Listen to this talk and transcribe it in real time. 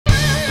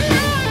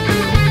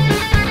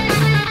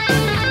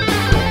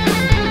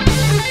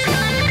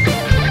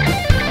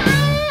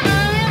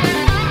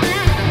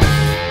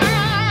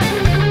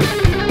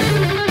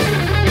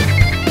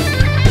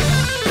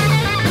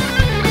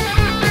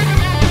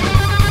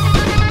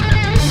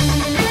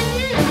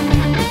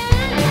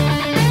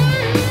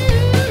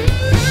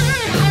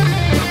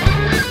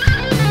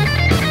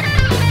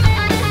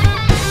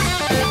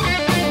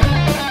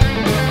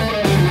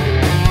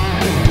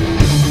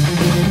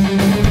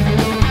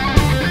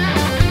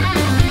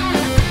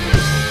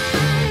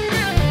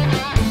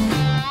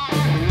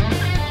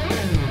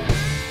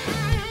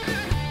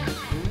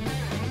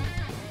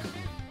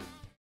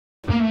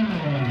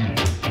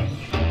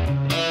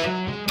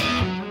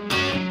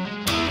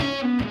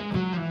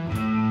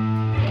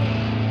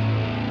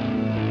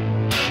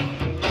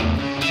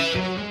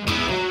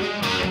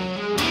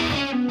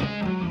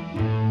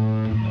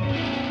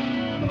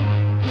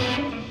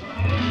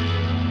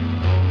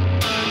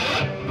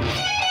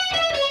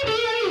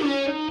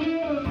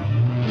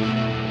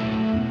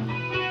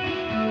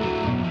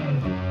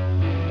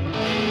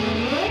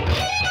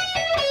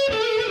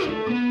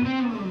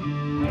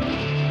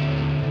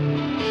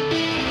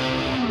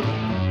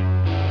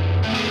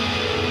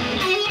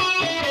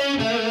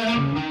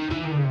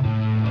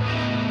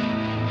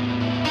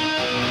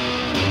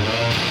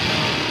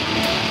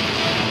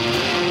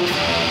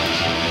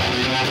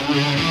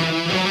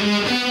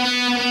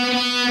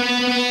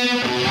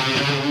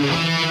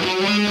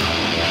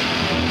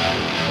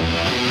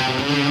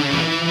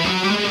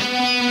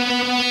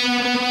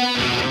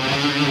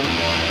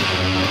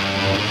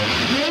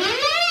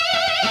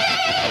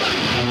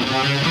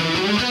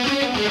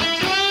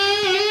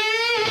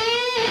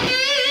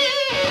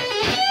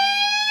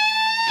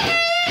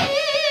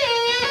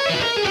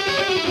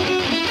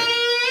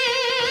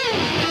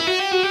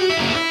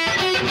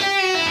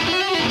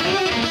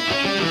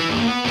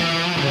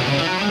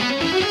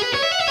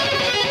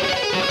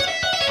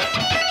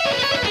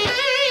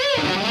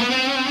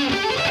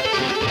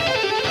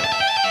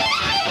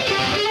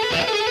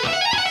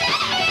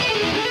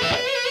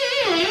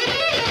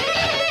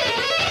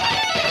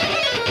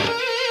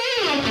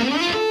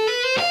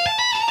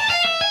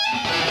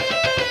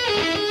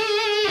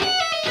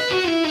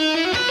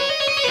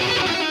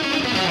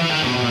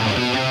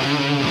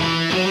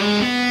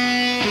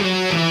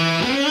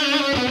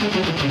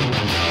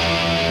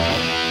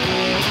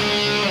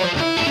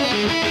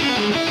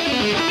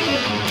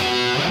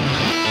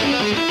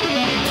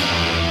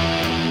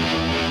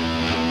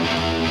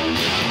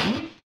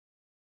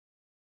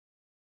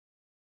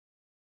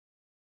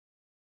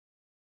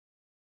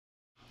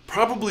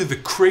Probably the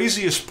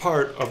craziest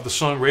part of the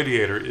song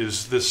Radiator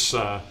is this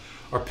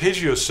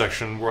arpeggio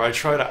section where I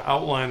try to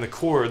outline the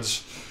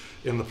chords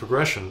in the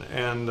progression.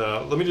 And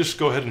let me just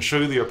go ahead and show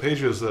you the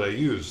arpeggios that I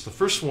use. The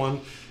first one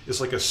is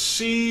like a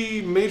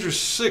C major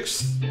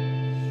sixth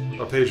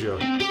arpeggio.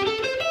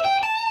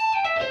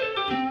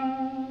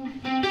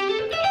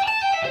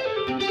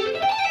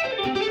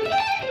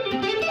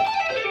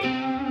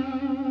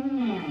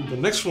 The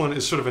next one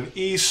is sort of an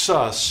E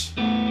sus.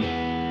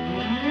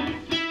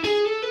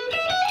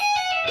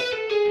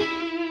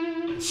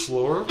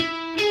 Slower.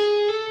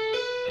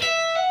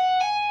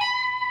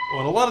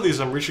 On a lot of these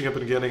I'm reaching up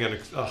and getting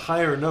a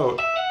higher note,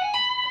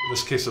 in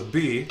this case a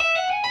B,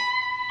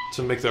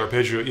 to make the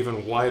arpeggio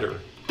even wider.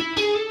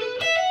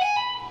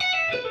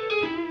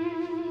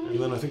 And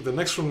then I think the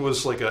next one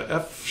was like a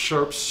F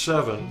sharp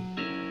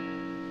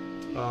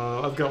 7.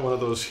 I've got one of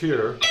those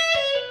here.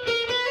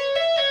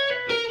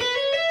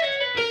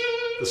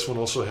 This one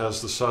also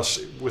has the sus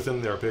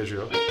within the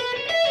arpeggio.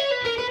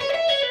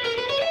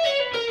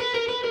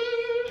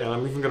 And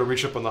I'm even going to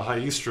reach up on the high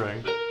E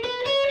string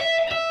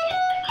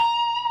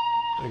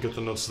and get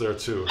the notes there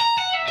too.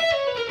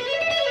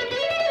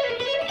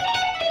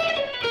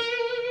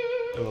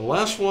 And the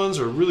last ones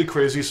are really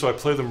crazy, so I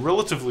play them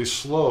relatively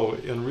slow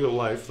in real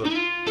life. The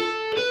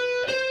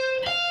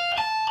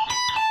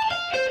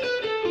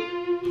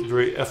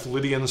very F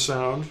Lydian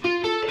sound.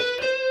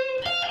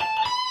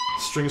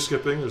 String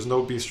skipping, there's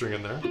no B string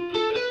in there.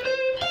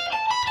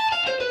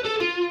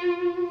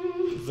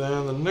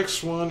 Then the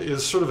next one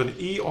is sort of an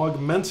E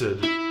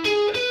augmented.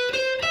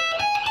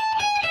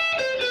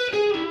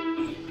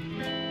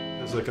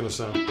 How's that going to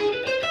sound?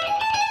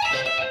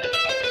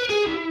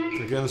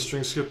 Again,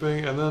 string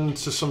skipping, and then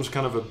to some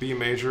kind of a B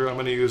major, I'm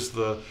going to use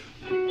that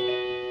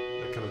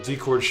kind of D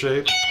chord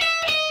shape.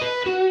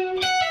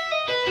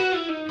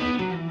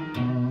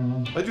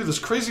 I do this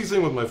crazy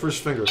thing with my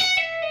first finger.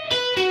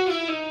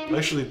 I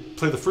actually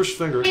play the first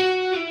finger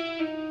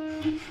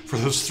for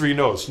those 3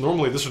 notes.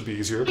 Normally this would be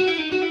easier.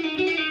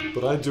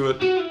 But I do it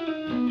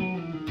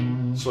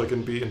so I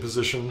can be in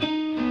position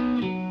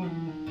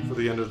for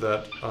the end of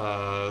that.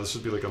 This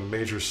would be like a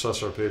major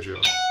sus arpeggio.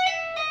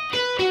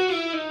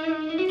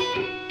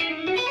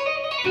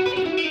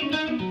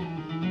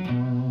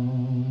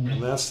 And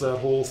that's that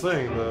whole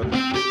thing.